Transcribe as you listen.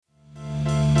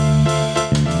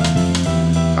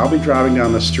be driving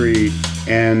down the street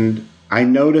and I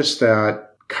notice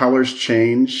that colors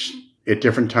change at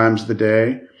different times of the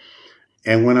day.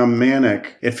 And when I'm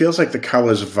manic, it feels like the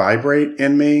colors vibrate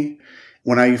in me.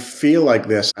 When I feel like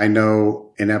this, I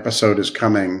know an episode is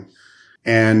coming.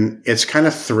 And it's kind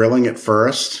of thrilling at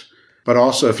first, but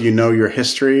also if you know your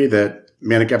history that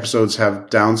manic episodes have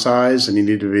downsides and you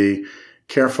need to be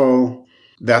careful,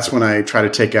 that's when I try to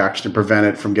take action to prevent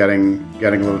it from getting a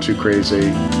little too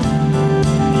crazy.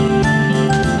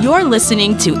 You're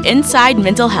listening to Inside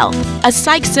Mental Health, a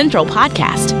Psych Central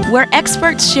podcast where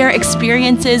experts share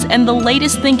experiences and the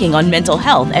latest thinking on mental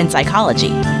health and psychology.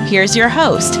 Here's your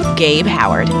host, Gabe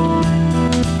Howard.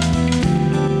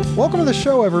 Welcome to the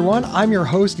show, everyone. I'm your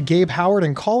host, Gabe Howard,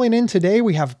 and calling in today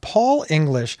we have Paul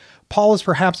English. Paul is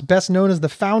perhaps best known as the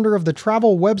founder of the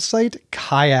travel website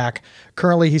Kayak.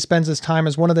 Currently, he spends his time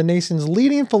as one of the nation's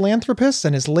leading philanthropists,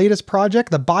 and his latest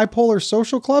project, the Bipolar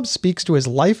Social Club, speaks to his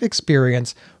life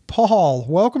experience. Paul,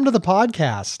 welcome to the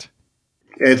podcast.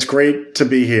 It's great to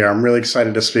be here. I'm really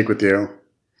excited to speak with you.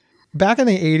 Back in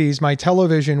the 80s, my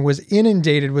television was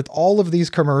inundated with all of these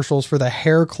commercials for the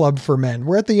Hair Club for Men,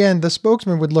 where at the end, the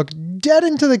spokesman would look dead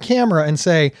into the camera and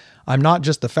say, "I'm not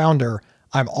just the founder,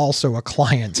 I'm also a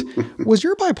client." Was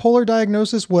your bipolar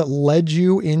diagnosis what led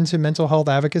you into mental health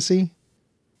advocacy?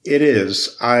 It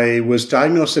is. I was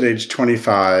diagnosed at age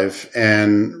 25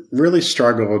 and really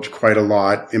struggled quite a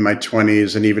lot in my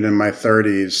 20s and even in my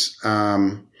 30s.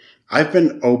 I've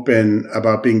been open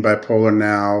about being bipolar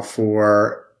now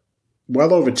for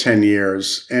well over 10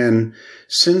 years. And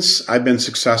since I've been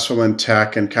successful in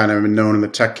tech and kind of known in the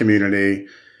tech community,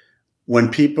 when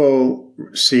people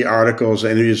see articles or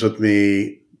interviews with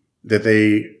me that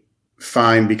they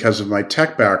find because of my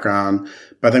tech background,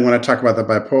 but then when I talk about the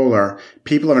bipolar,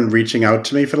 people have been reaching out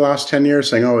to me for the last 10 years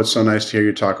saying, "Oh, it's so nice to hear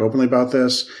you talk openly about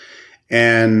this."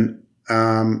 And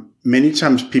many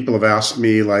times people have asked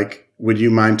me, like, "Would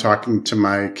you mind talking to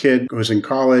my kid who's in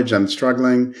college and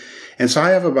struggling?" And so I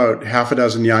have about half a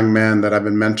dozen young men that I've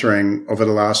been mentoring over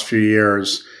the last few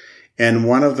years. And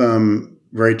one of them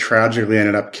very tragically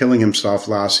ended up killing himself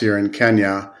last year in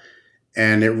Kenya.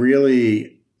 And it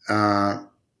really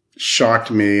shocked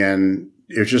me. And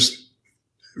it was just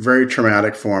very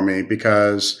traumatic for me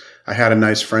because I had a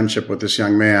nice friendship with this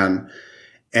young man.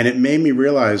 And it made me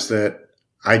realize that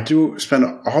I do spend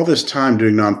all this time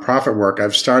doing nonprofit work.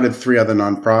 I've started 3 other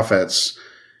nonprofits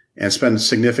and spent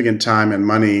significant time and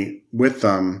money with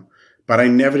them, but I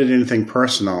never did anything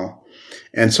personal.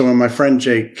 And so when my friend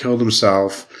Jake killed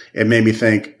himself, it made me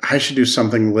think I should do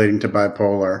something relating to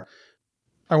bipolar.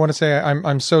 I want to say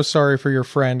I'm so sorry for your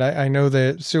friend. I know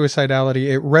that suicidality,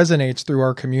 it resonates through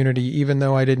our community, even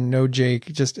though I didn't know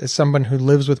Jake, just as someone who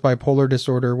lives with bipolar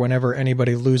disorder, whenever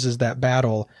anybody loses that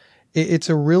battle, it's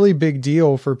a really big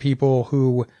deal for people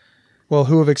who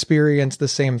have experienced the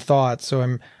same thoughts.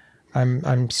 So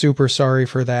I'm super sorry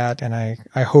for that. And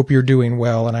I hope you're doing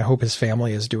well, and I hope his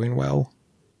family is doing well.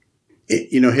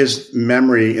 His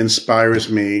memory inspires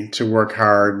me to work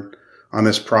hard on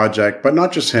this project, but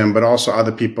not just him, but also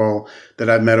other people that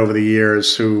I've met over the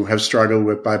years who have struggled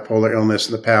with bipolar illness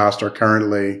in the past or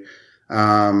currently.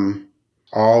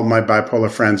 All my bipolar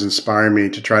friends inspire me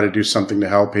to try to do something to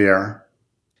help here.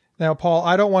 Now, Paul,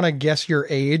 I don't want to guess your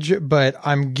age, but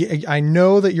I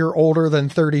know that you're older than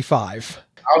 35.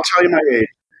 I'll tell you my age.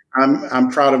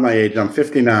 I'm proud of my age. I'm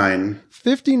 59.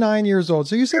 59 years old.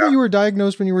 So you said that you were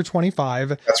diagnosed when you were 25.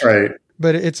 That's right.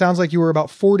 But it sounds like you were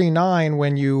about 49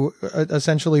 when you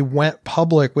essentially went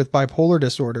public with bipolar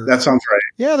disorder. That sounds right.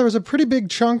 Yeah, there was a pretty big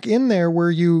chunk in there where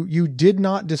you did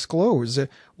not disclose.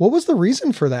 What was the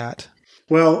reason for that?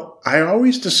 Well, I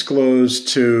always disclose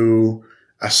to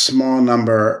a small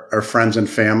number of friends and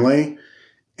family,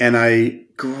 and I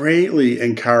greatly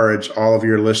encourage all of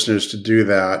your listeners to do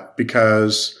that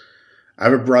because I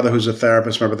have a brother who's a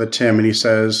therapist, my brother Tim, and he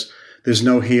says there's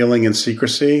no healing in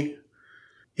secrecy.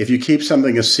 If you keep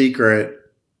something a secret,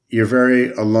 you're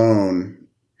very alone.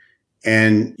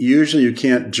 And usually you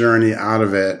can't journey out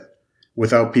of it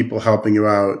without people helping you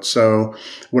out. So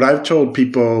what I've told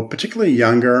people, particularly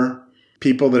younger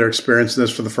people that are experiencing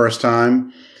this for the first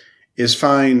time, is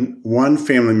find one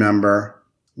family member,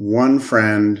 one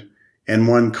friend, and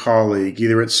one colleague,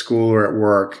 either at school or at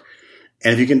work.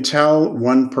 And if you can tell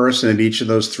one person at each of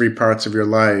those 3 parts of your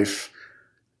life,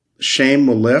 shame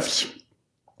will lift.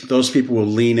 Those people will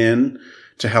lean in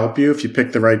to help you if you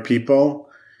pick the right people.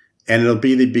 And it'll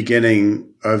be the beginning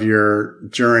of your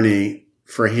journey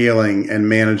for healing and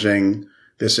managing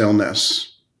this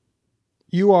illness.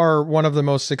 You are one of the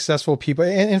most successful people.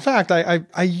 And in fact,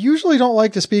 I usually don't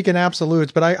like to speak in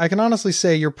absolutes, but I can honestly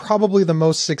say you're probably the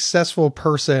most successful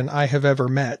person I have ever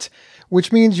met,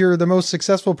 which means you're the most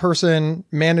successful person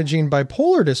managing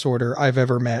bipolar disorder I've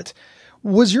ever met.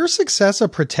 Was your success a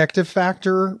protective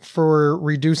factor for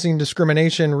reducing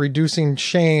discrimination, reducing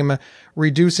shame,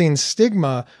 reducing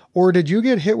stigma, or did you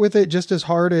get hit with it just as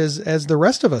hard as the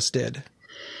rest of us did?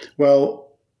 Well,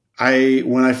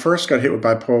 when I first got hit with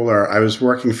bipolar, I was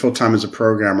working full time as a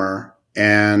programmer,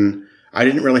 and I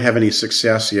didn't really have any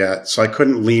success yet. So I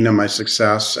couldn't lean on my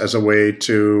success as a way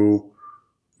to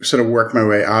sort of work my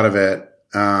way out of it.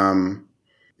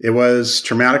 It was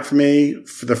traumatic for me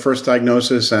for the first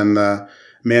diagnosis, and the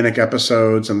manic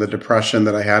episodes and the depression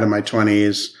that I had in my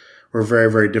 20s were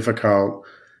very, very difficult.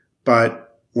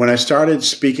 But when I started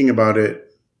speaking about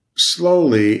it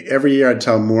slowly, every year I'd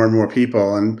tell more and more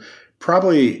people, and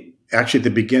probably actually at the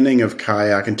beginning of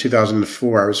Kayak in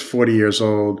 2004, I was 40 years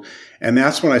old. And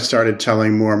that's when I started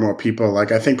telling more and more people.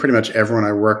 Like, I think pretty much everyone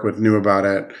I work with knew about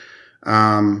it.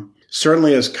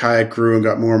 Certainly as Kayak grew and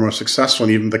got more and more successful,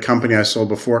 and even the company I sold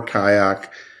before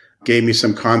Kayak gave me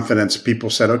some confidence. People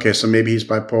said, okay, so maybe he's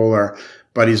bipolar,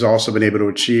 but he's also been able to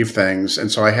achieve things.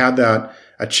 And so I had that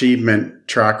achievement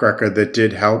track record that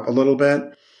did help a little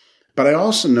bit. But I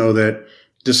also know that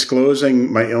disclosing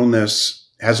my illness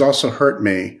has also hurt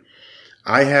me.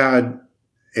 I had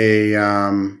a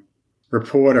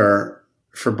reporter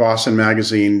for Boston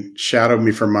Magazine shadow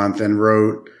me for a month and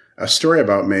wrote a story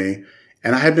about me.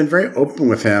 And I had been very open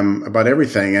with him about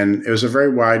everything. And it was a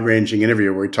very wide-ranging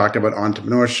interview where he talked about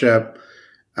entrepreneurship,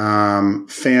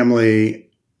 family,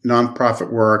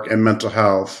 nonprofit work, and mental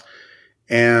health.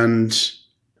 And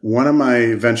one of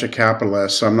my venture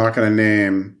capitalists, so I'm not going to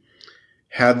name,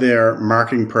 had their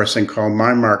marketing person call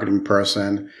my marketing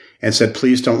person and said,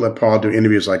 please don't let Paul do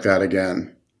interviews like that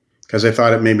again. Because they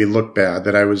thought it made me look bad,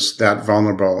 that I was that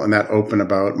vulnerable and that open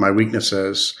about my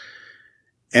weaknesses.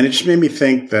 And it just made me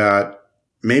think that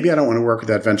maybe I don't want to work with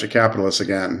that venture capitalist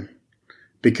again.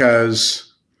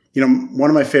 Because, one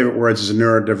of my favorite words is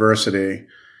neurodiversity.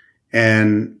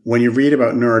 And when you read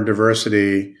about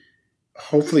neurodiversity,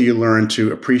 hopefully you learn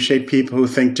to appreciate people who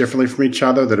think differently from each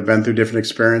other, that have been through different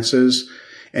experiences,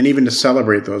 and even to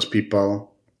celebrate those people.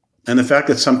 And the fact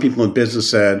that some people in business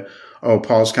said, oh,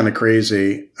 Paul's kind of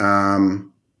crazy.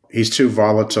 He's too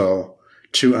volatile,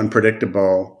 too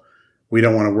unpredictable. We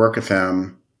don't want to work with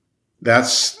him.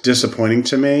 That's disappointing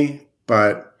to me,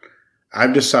 but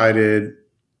I've decided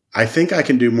I think I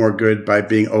can do more good by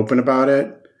being open about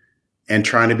it and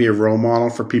trying to be a role model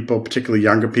for people, particularly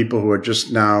younger people who are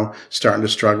just now starting to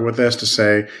struggle with this, to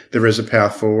say there is a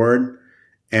path forward.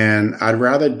 And I'd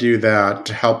rather do that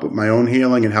to help with my own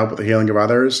healing and help with the healing of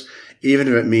others, even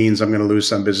if it means I'm going to lose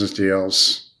some business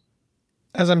deals.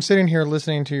 As I'm sitting here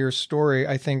listening to your story,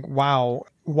 I think, wow,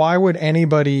 why would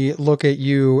anybody look at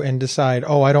you and decide,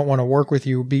 oh, I don't want to work with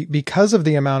you because of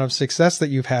the amount of success that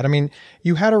you've had? I mean,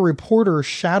 you had a reporter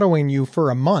shadowing you for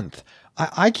a month.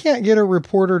 I can't get a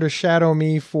reporter to shadow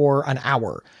me for an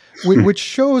hour, which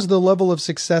shows the level of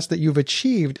success that you've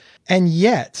achieved. And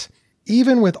yet,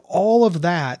 even with all of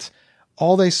that,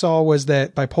 all they saw was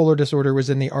that bipolar disorder was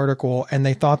in the article, and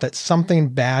they thought that something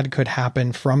bad could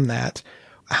happen from that.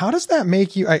 How does that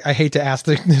make you, I hate to ask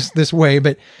this way,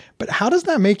 but how does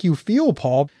that make you feel,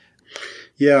 Paul?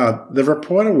 Yeah, the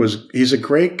reporter he's a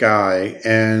great guy,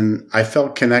 and I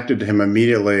felt connected to him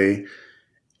immediately.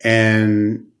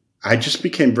 And I just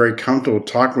became very comfortable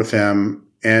talking with him,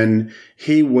 and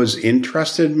he was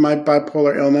interested in my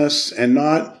bipolar illness, and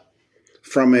not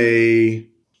from I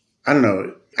don't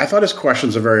know, I thought his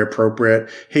questions are very appropriate.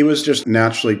 He was just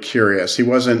naturally curious. He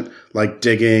wasn't like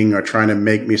digging or trying to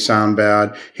make me sound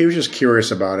bad. He was just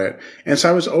curious about it. And so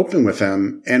I was open with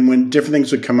him. And when different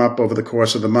things would come up over the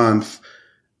course of the month,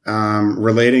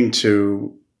 relating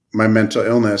to my mental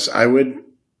illness, I would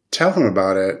tell him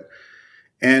about it.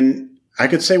 And I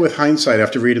could say with hindsight,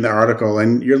 after reading the article,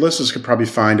 and your listeners could probably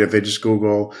find it if they just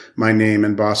Google my name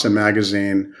in Boston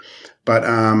Magazine. But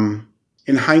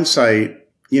in hindsight,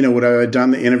 would I have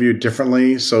done the interview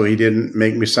differently so he didn't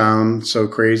make me sound so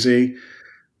crazy?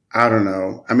 I don't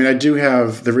know. I mean,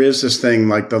 there is this thing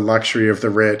like the luxury of the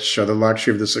rich or the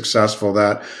luxury of the successful,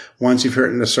 that once you've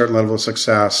hit a certain level of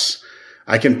success,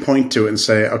 I can point to it and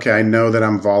say, okay, I know that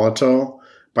I'm volatile,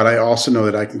 but I also know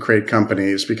that I can create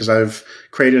companies, because I've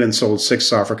created and sold 6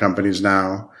 software companies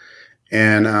now.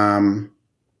 And,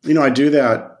 I do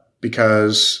that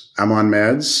because I'm on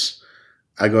meds.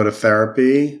 I go to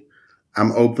therapy.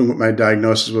 I'm open with my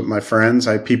diagnosis with my friends.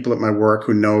 I have people at my work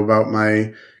who know about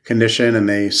my condition and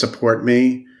they support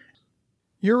me.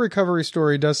 Your recovery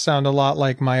story does sound a lot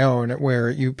like my own, where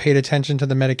you paid attention to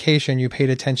the medication, you paid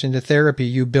attention to therapy,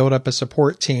 you built up a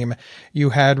support team,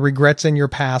 you had regrets in your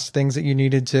past, things that you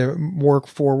needed to work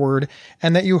forward,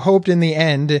 and that you hoped in the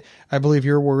end, I believe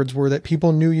your words were that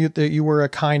people knew you, that you were a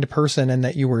kind person and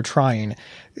that you were trying.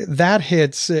 That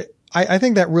hits, I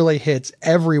think that really hits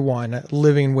everyone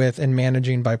living with and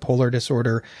managing bipolar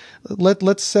disorder.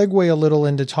 Let's segue a little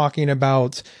into talking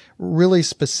about really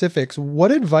specifics.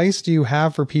 What advice do you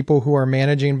have for people who are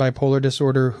managing bipolar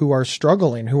disorder, who are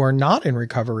struggling, who are not in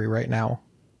recovery right now?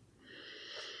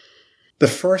 The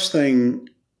first thing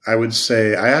I would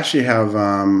say, I actually have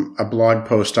a blog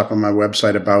post up on my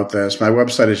website about this. My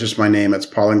website is just my name. It's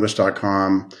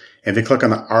paulenglish.com. If you click on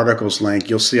the articles link,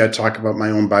 you'll see I talk about my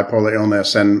own bipolar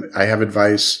illness, and I have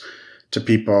advice to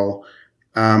people.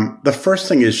 The first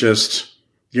thing is just,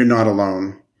 you're not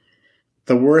alone.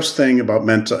 The worst thing about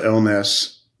mental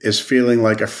illness is feeling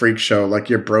like a freak show, like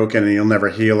you're broken and you'll never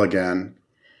heal again.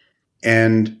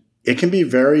 And it can be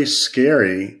very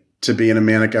scary to be in a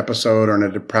manic episode or in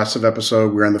a depressive episode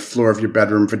where you're on the floor of your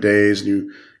bedroom for days and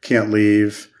you can't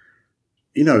leave.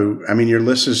 Your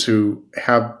listeners who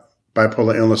have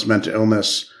bipolar illness, mental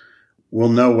illness will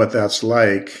know what that's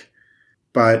like.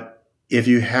 But if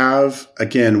you have,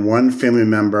 again, one family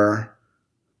member,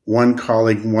 one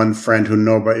colleague, one friend who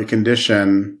know about your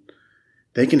condition,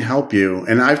 they can help you.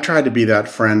 And I've tried to be that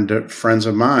friend to friends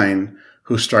of mine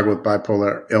who struggle with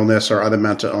bipolar illness or other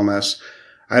mental illness.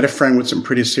 I had a friend with some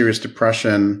pretty serious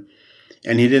depression,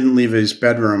 and he didn't leave his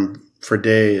bedroom for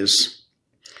days.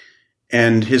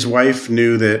 And his wife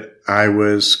knew that I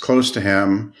was close to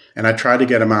him, and I tried to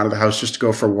get him out of the house just to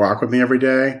go for a walk with me every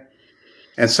day.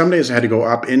 And some days I had to go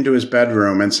up into his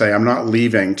bedroom and say, I'm not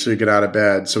leaving till you get out of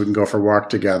bed so we can go for a walk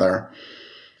together.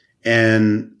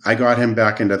 And I got him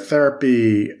back into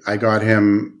therapy. I got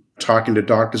him talking to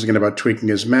doctors again about tweaking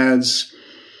his meds.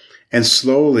 And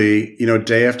slowly,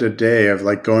 day after day of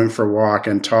like going for a walk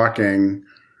and talking,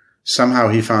 somehow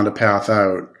he found a path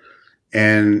out.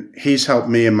 And he's helped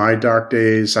me in my dark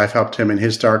days. I've helped him in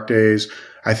his dark days.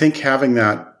 I think having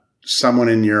that someone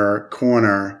in your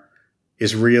corner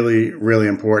is really, really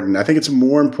important. I think it's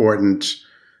more important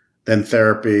than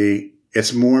therapy.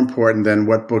 It's more important than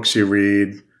what books you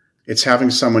read. It's having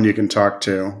someone you can talk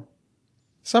to.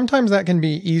 Sometimes that can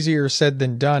be easier said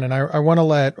than done. And I want to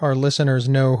let our listeners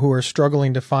know who are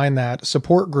struggling to find that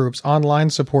support groups,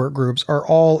 online support groups, are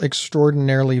all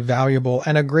extraordinarily valuable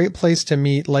and a great place to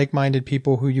meet like-minded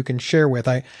people who you can share with.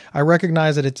 I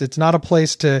recognize that it's not a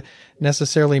place to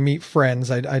necessarily meet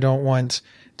friends. I don't want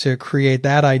to create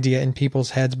that idea in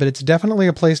people's heads, but it's definitely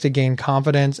a place to gain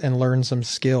confidence and learn some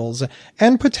skills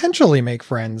and potentially make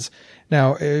friends.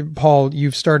 Now, Paul,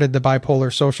 you've started the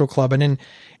Bipolar Social Club, and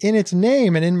in its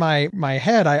name and in my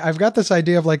head, I've got this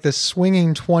idea of like this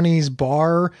swinging 20s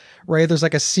bar, right? There's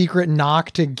like a secret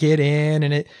knock to get in,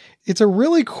 and it's a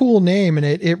really cool name, and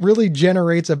it really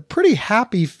generates a pretty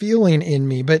happy feeling in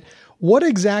me. But what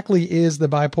exactly is the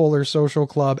Bipolar Social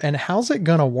Club, and how's it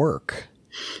gonna work?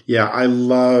 Yeah, I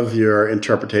love your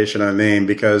interpretation of the name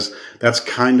because that's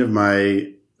kind of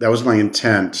that was my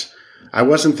intent. I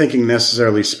wasn't thinking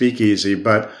necessarily speakeasy,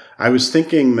 but I was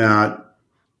thinking that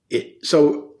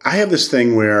so I have this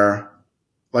thing where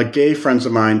like gay friends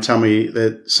of mine tell me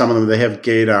that some of them, they have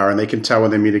gaydar and they can tell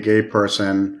when they meet a gay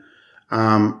person.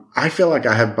 I feel like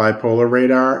I have bipolar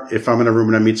radar. If I'm in a room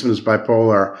and I meet someone who's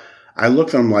bipolar, I look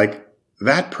at them like,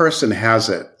 that person has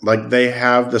it. Like they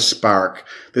have the spark.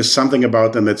 There's something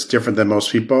about them that's different than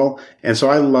most people. And so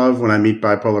I love when I meet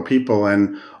bipolar people.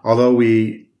 And although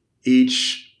we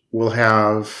each will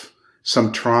have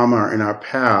some trauma in our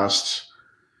past,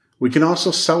 we can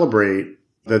also celebrate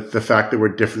the fact that we're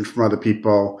different from other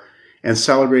people and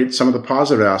celebrate some of the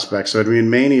positive aspects. So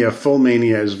mania, full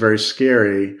mania is very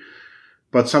scary.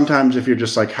 But sometimes if you're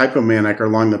just like hypomanic or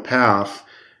along the path,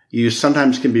 you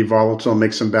sometimes can be volatile and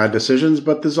make some bad decisions,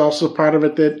 but there's also part of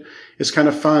it that is kind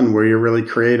of fun where you're really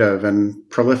creative and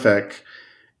prolific.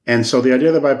 And so the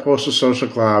idea of the Bipolar Social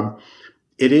Club,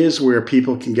 it is where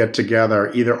people can get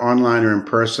together either online or in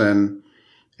person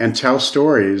and tell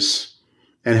stories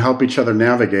and help each other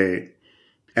navigate.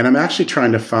 And I'm actually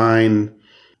trying to find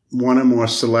one or more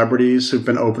celebrities who've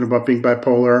been open about being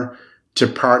bipolar to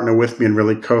partner with me and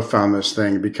really co-found this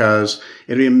thing, because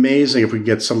it'd be amazing if we could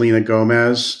get Selena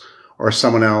Gomez or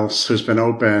someone else who's been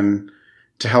open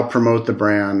to help promote the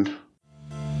brand.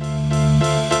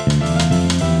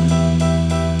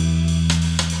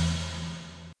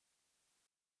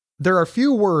 There are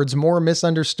few words more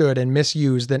misunderstood and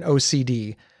misused than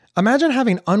OCD. Imagine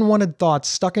having unwanted thoughts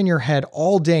stuck in your head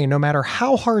all day, no matter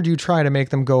how hard you try to make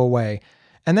them go away.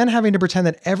 and then having to pretend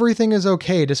that everything is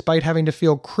okay despite having to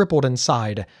feel crippled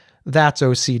inside. That's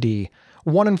OCD.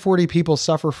 1 in 40 people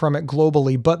suffer from it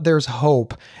globally, but there's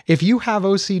hope. If you have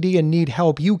OCD and need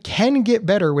help, you can get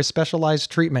better with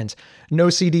specialized treatment.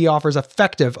 NoCD offers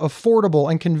effective, affordable,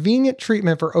 and convenient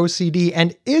treatment for OCD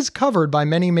and is covered by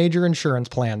many major insurance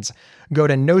plans. Go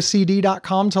to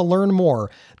nocd.com to learn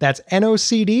more. That's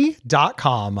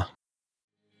nocd.com.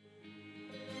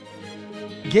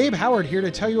 Gabe Howard here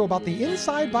to tell you about the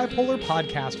Inside Bipolar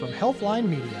podcast from Healthline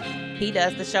Media. He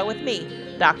does the show with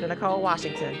me, Dr. Nicole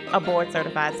Washington, a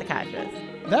board-certified psychiatrist.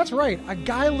 That's right. A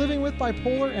guy living with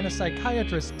bipolar and a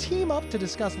psychiatrist team up to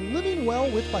discuss living well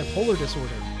with bipolar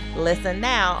disorder. Listen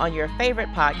now on your favorite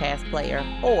podcast player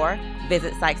or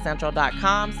visit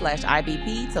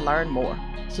psychcentral.com/IBP to learn more.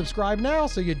 Subscribe now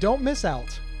so you don't miss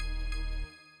out.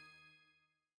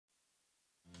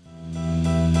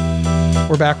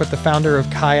 We're back with the founder of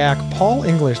Kayak, Paul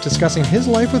English, discussing his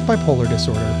life with bipolar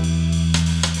disorder.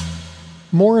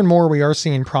 More and more, we are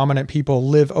seeing prominent people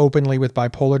live openly with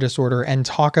bipolar disorder and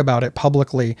talk about it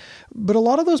publicly. But a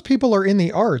lot of those people are in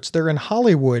the arts. They're in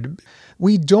Hollywood.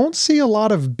 We don't see a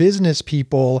lot of business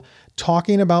people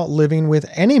talking about living with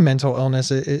any mental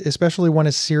illness, especially one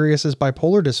as serious as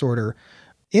bipolar disorder.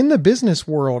 In the business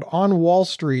world, on Wall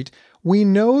Street, we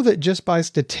know that just by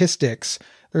statistics,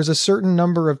 there's a certain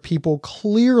number of people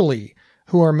clearly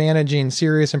who are managing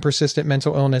serious and persistent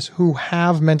mental illness, who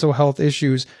have mental health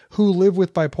issues, who live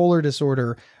with bipolar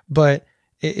disorder. But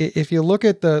if you look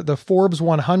at the Forbes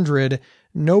 100,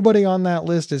 nobody on that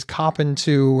list is copping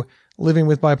to living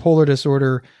with bipolar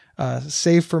disorder,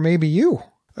 save for maybe you.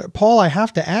 Paul, I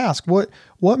have to ask,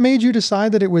 what made you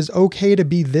decide that it was okay to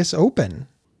be this open?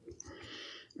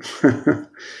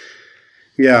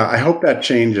 Yeah, I hope that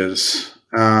changes.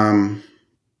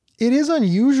 It is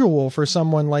unusual for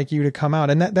someone like you to come out,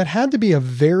 and that had to be a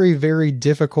very, very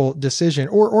difficult decision.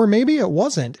 Or maybe it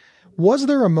wasn't. Was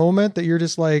there a moment that you're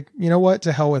just like, you know what,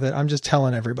 to hell with it, I'm just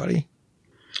telling everybody?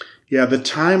 Yeah, the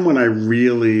time when I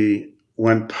really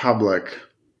went public,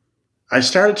 I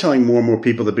started telling more and more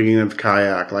people at the beginning of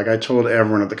Kayak. Like I told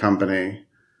everyone at the company.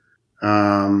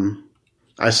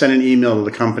 I sent an email to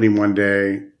the company one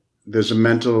day. There's a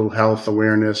mental health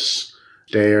awareness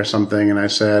day or something, and I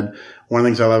said, one of the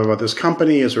things I love about this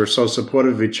company is we're so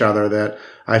supportive of each other that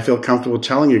I feel comfortable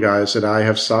telling you guys that I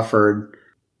have suffered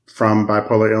from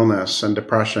bipolar illness and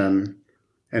depression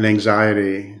and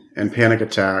anxiety and panic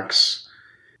attacks.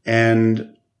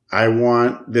 And I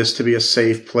want this to be a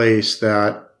safe place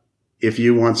that if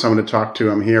you want someone to talk to,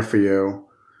 I'm here for you,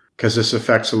 because this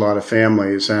affects a lot of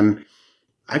families. And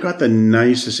I got the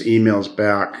nicest emails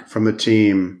back from the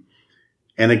team.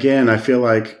 And again, I feel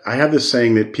like I have this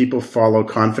saying that people follow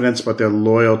confidence, but they're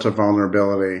loyal to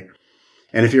vulnerability.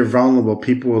 And if you're vulnerable,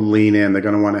 people will lean in. They're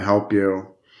going to want to help you.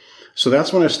 So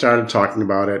that's when I started talking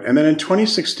about it. And then in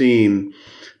 2016,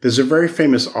 there's a very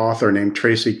famous author named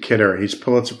Tracy Kidder. He's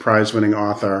Pulitzer Prize winning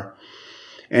author.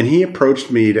 And he approached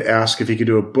me to ask if he could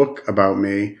do a book about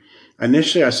me.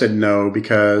 Initially, I said no,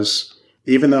 because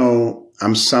even though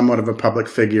I'm somewhat of a public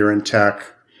figure in tech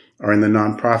or in the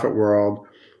nonprofit world,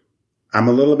 I'm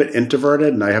a little bit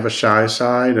introverted and I have a shy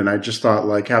side. And I just thought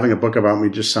like having a book about me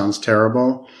just sounds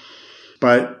terrible.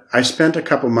 But I spent a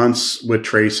couple months with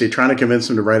Tracy trying to convince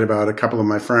him to write about a couple of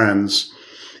my friends.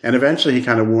 And eventually he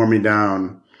kind of wore me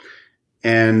down.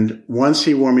 And once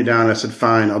he wore me down, I said,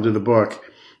 fine, I'll do the book.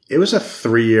 It was a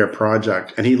 3-year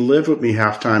project. And he lived with me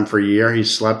half-time for a year. He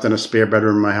slept in a spare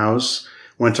bedroom in my house,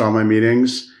 went to all my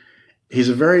meetings. He's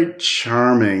a very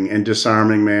charming and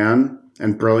disarming man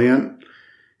and brilliant.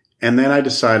 And then I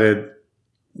decided,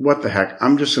 what the heck,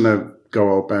 I'm just going to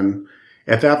go open.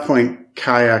 At that point,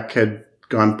 Kayak had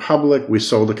gone public. We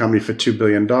sold the company for $2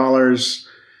 billion.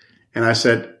 And I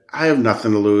said, I have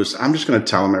nothing to lose. I'm just going to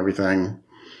tell him everything.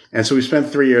 And so we spent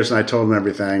 3 years and I told him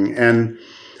everything. And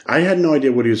I had no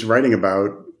idea what he was writing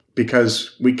about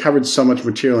because we covered so much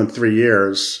material in 3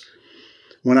 years.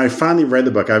 When I finally read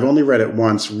the book, I've only read it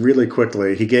once really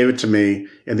quickly. He gave it to me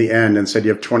in the end and said, you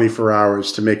have 24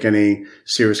 hours to make any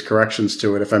serious corrections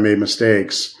to it if I made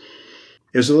mistakes.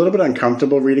 It was a little bit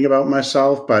uncomfortable reading about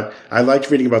myself, but I liked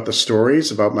reading about the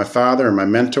stories about my father and my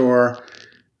mentor.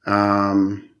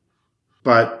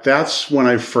 But that's when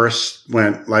I first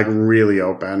went like really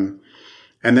open.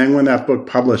 And then when that book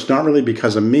published, not really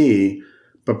because of me,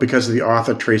 but because of the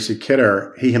author, Tracy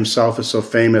Kidder, he himself is so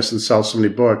famous and sells so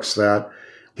many books that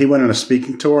he went on a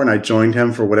speaking tour and I joined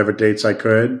him for whatever dates I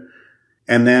could.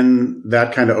 And then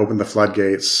that kind of opened the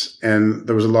floodgates. And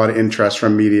there was a lot of interest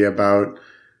from media about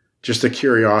just the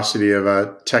curiosity of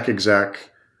a tech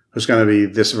exec who's going to be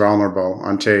this vulnerable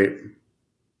on tape.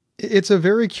 It's a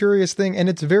very curious thing, and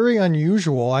it's very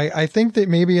unusual. I think that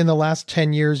maybe in the last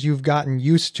 10 years you've gotten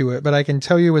used to it, but I can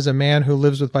tell you as a man who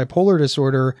lives with bipolar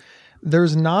disorder,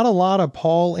 there's not a lot of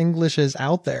Paul Englishes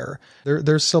out there.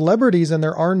 There's celebrities and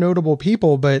there are notable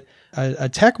people, but a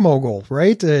tech mogul,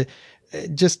 right?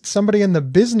 Just somebody in the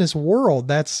business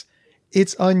world,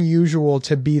 it's unusual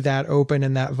to be that open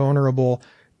and that vulnerable,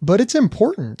 but it's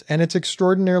important and it's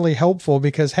extraordinarily helpful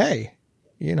because, hey,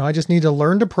 I just need to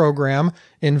learn to program,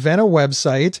 invent a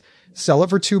website, sell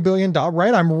it for $2 billion,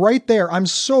 right? I'm right there. I'm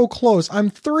so close. I'm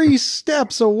 3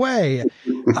 steps away.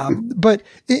 But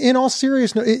in all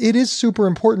seriousness, it is super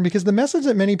important because the message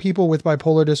that many people with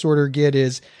bipolar disorder get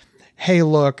is, hey,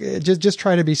 look, just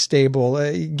try to be stable.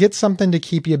 Get something to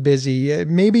keep you busy.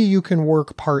 Maybe you can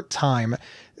work part-time.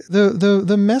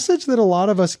 The message that a lot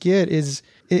of us get is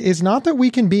not that we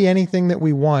can be anything that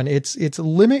we want. It's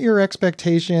limit your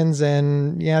expectations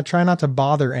and try not to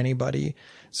bother anybody.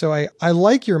 So I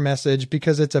like your message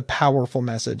because it's a powerful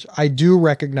message. I do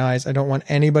recognize I don't want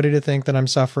anybody to think that I'm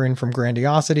suffering from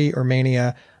grandiosity or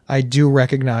mania. I do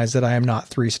recognize that I am not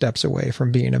 3 steps away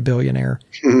from being a billionaire.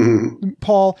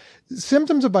 Paul,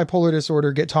 symptoms of bipolar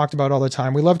disorder get talked about all the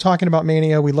time. We love talking about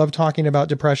mania. We love talking about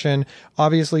depression.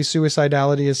 Obviously,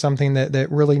 suicidality is something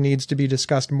that really needs to be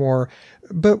discussed more.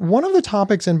 But one of the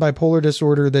topics in bipolar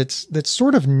disorder that's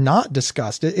sort of not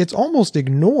discussed, it's almost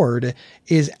ignored,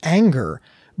 is anger.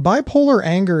 Bipolar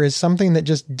anger is something that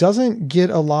just doesn't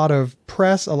get a lot of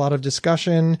press, a lot of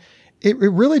discussion. It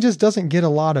really just doesn't get a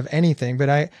lot of anything, but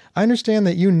I understand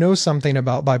that you know something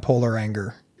about bipolar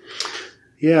anger.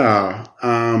 Yeah.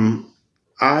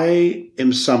 I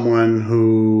am someone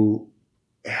who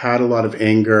had a lot of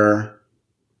anger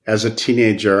as a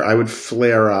teenager. I would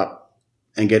flare up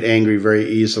and get angry very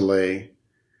easily.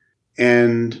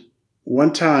 And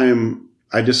one time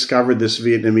I discovered this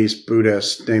Vietnamese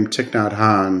Buddhist named Thich Nhat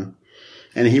Hanh,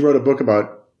 and he wrote a book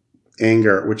about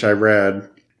anger, which I read.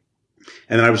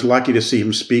 And then I was lucky to see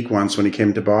him speak once when he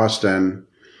came to Boston.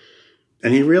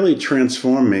 And he really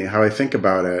transformed me, how I think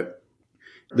about it.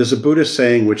 There's a Buddhist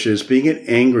saying, which is being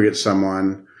angry at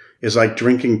someone is like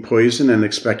drinking poison and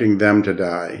expecting them to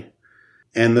die.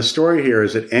 And the story here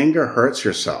is that anger hurts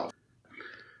yourself.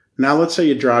 Now, let's say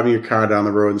you're driving your car down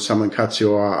the road and someone cuts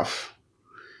you off.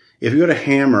 If you had a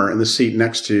hammer in the seat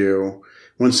next to you,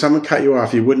 when someone cut you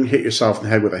off, you wouldn't hit yourself in the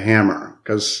head with a hammer,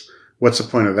 because what's the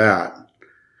point of that?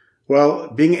 Well,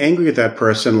 being angry at that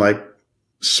person, like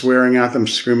swearing at them,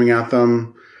 screaming at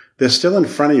them, they're still in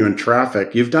front of you in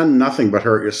traffic. You've done nothing but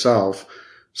hurt yourself.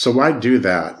 So why do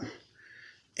that?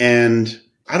 And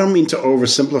I don't mean to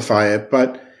oversimplify it,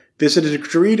 but there's a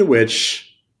degree to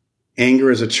which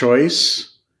anger is a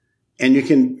choice, and you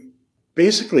can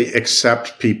basically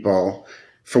accept people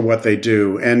for what they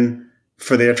do and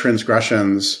for their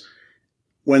transgressions.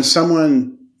 When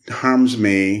someone harms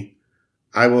me,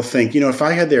 I will think, if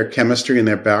I had their chemistry and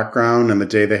their background and the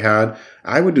day they had,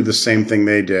 I would do the same thing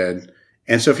they did.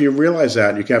 And so if you realize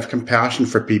that, you can have compassion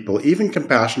for people, even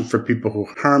compassion for people who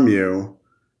harm you.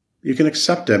 You can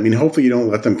accept it. I mean, hopefully you don't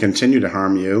let them continue to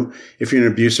harm you. If you're in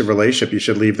an abusive relationship, you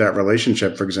should leave that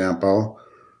relationship, for example.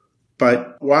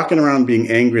 But walking around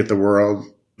being angry at the world,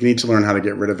 you need to learn how to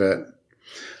get rid of it.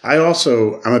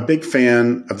 I'm a big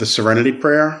fan of the Serenity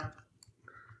Prayer,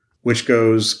 which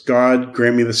goes, God,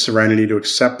 grant me the serenity to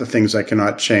accept the things I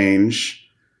cannot change,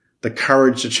 the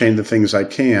courage to change the things I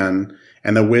can,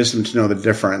 and the wisdom to know the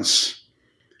difference.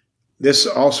 This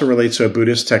also relates to a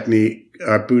Buddhist technique,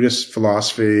 a Buddhist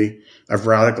philosophy of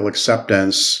radical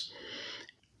acceptance.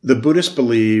 The Buddhists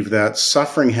believe that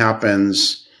suffering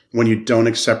happens when you don't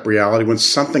accept reality. When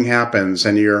something happens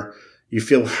and you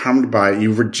feel harmed by it,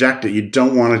 you reject it, you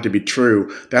don't want it to be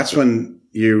true, that's when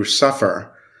you suffer.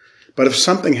 But if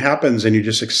something happens and you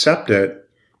just accept it,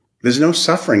 there's no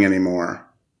suffering anymore.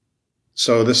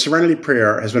 So the Serenity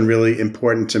Prayer has been really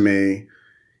important to me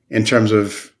in terms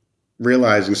of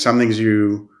realizing some things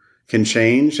you can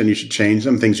change and you should change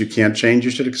them. Things you can't change,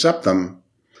 you should accept them.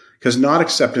 Because not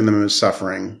accepting them is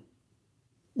suffering.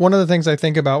 One of the things I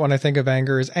think about when I think of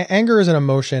anger is an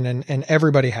emotion, and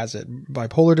everybody has it,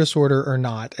 bipolar disorder or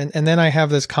not. And then I have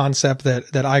this concept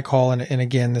that I call, and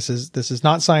again, this is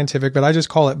not scientific, but I just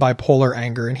call it bipolar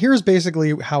anger. And here's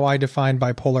basically how I define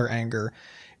bipolar anger.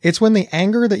 It's when the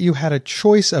anger that you had a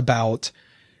choice about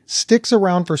sticks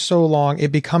around for so long,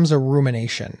 it becomes a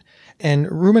rumination. And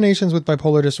ruminations with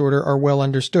bipolar disorder are well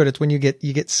understood. It's when you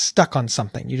get stuck on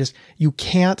something. You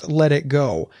can't let it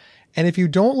go. And if you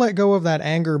don't let go of that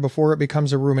anger before it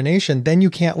becomes a rumination, then you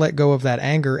can't let go of that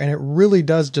anger. And it really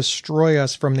does destroy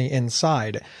us from the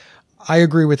inside. I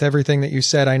agree with everything that you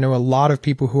said. I know a lot of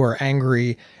people who are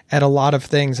angry at a lot of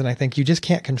things, and I think you just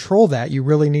can't control that. You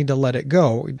really need to let it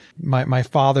go. My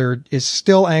father is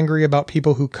still angry about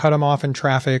people who cut him off in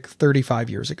traffic 35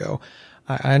 years ago.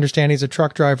 I understand he's a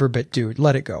truck driver, but dude,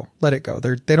 let it go. Let it go.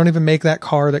 They don't even make that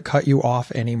car that cut you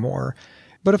off anymore.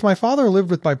 But if my father lived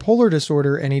with bipolar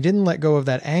disorder and he didn't let go of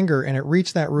that anger and it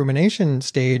reached that rumination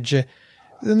stage,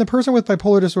 then the person with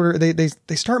bipolar disorder,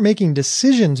 they start making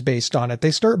decisions based on it.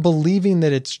 They start believing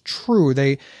that it's true.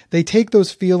 They take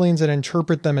those feelings and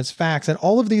interpret them as facts. And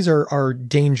all of these are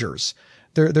dangers.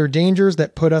 They're dangers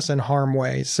that put us in harm's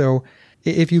way. So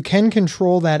if you can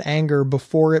control that anger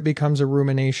before it becomes a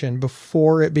rumination,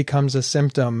 before it becomes a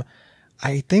symptom,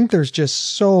 I think there's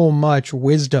just so much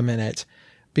wisdom in it,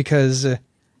 because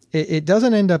it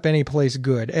doesn't end up any place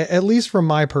good, at least from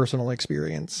my personal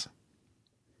experience.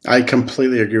 I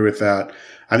completely agree with that.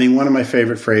 I mean, one of my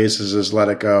favorite phrases is let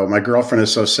it go. My girlfriend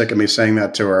is so sick of me saying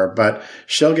that to her, but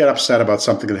she'll get upset about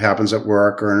something that happens at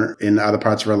work or in other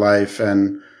parts of her life.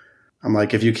 And I'm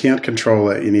like, if you can't control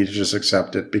it, you need to just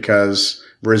accept it, because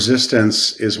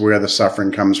resistance is where the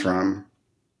suffering comes from.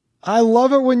 I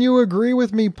love it when you agree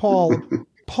with me, Paul.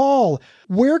 Paul,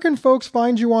 where can folks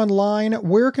find you online?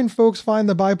 Where can folks find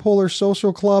the Bipolar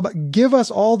Social Club? Give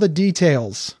us all the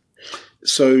details.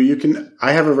 So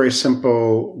I have a very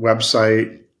simple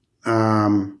website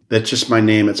that's just my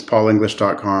name. It's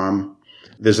paulenglish.com.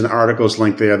 There's an articles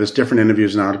link there. There's different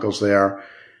interviews and articles there.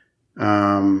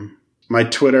 My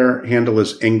Twitter handle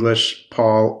is English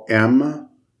Paul M,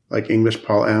 like English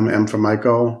Paul M for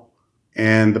Michael.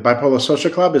 And the Bipolar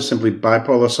Social Club is simply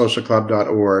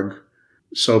bipolarsocialclub.org.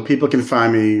 So people can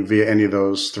find me via any of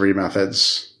those three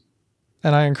methods.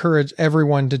 And I encourage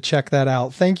everyone to check that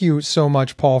out. Thank you so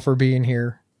much, Paul, for being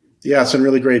here. Yeah, it's been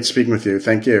really great speaking with you.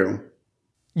 Thank you.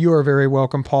 You are very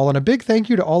welcome, Paul. And a big thank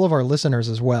you to all of our listeners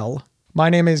as well. My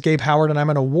name is Gabe Howard, and I'm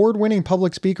an award-winning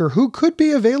public speaker who could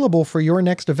be available for your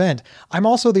next event. I'm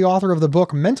also the author of the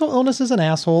book Mental Illness is an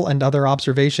Asshole and Other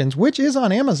Observations, which is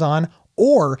on Amazon,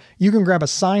 or you can grab a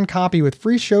signed copy with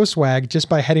free show swag just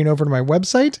by heading over to my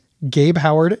website,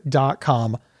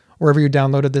 gabehoward.com. Wherever you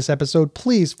downloaded this episode,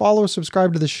 please follow,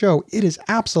 subscribe to the show. It is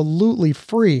absolutely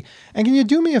free. And can you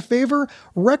do me a favor?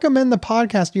 Recommend the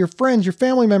podcast to your friends, your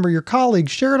family member, your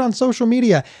colleagues. Share it on social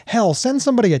media. Hell, send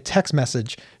somebody a text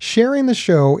message. Sharing the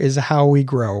show is how we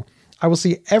grow. I will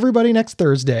see everybody next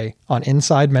Thursday on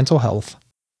Inside Mental Health.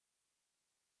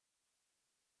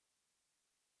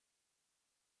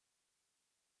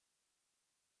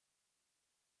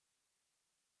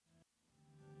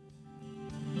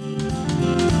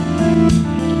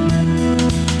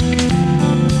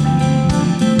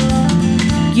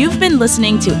 You've been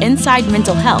listening to Inside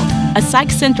Mental Health, a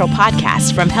Psych Central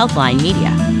podcast from Healthline Media.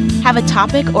 Have a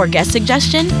topic or guest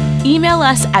suggestion? Email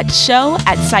us at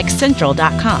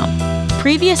show@psychcentral.com.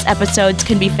 Previous episodes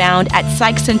can be found at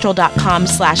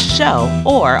psychcentral.com/show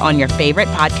or on your favorite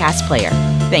podcast player.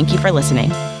 Thank you for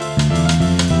listening.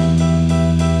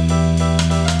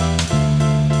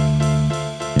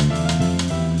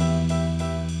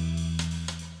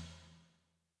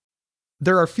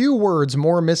 There are few words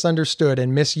more misunderstood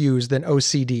and misused than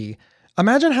OCD.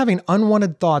 Imagine having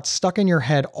unwanted thoughts stuck in your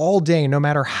head all day, no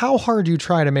matter how hard you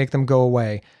try to make them go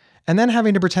away, and then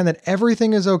having to pretend that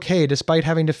everything is okay despite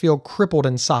having to feel crippled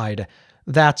inside.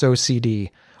 That's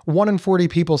OCD. 1 in 40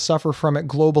 people suffer from it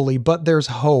globally, but there's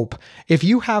hope. If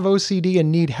you have OCD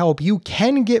and need help, you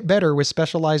can get better with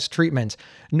specialized treatment.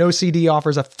 NoCD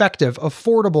offers effective,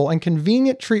 affordable, and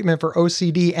convenient treatment for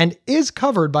OCD and is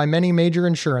covered by many major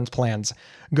insurance plans.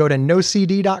 Go to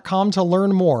nocd.com to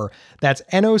learn more. That's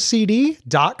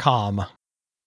nocd.com.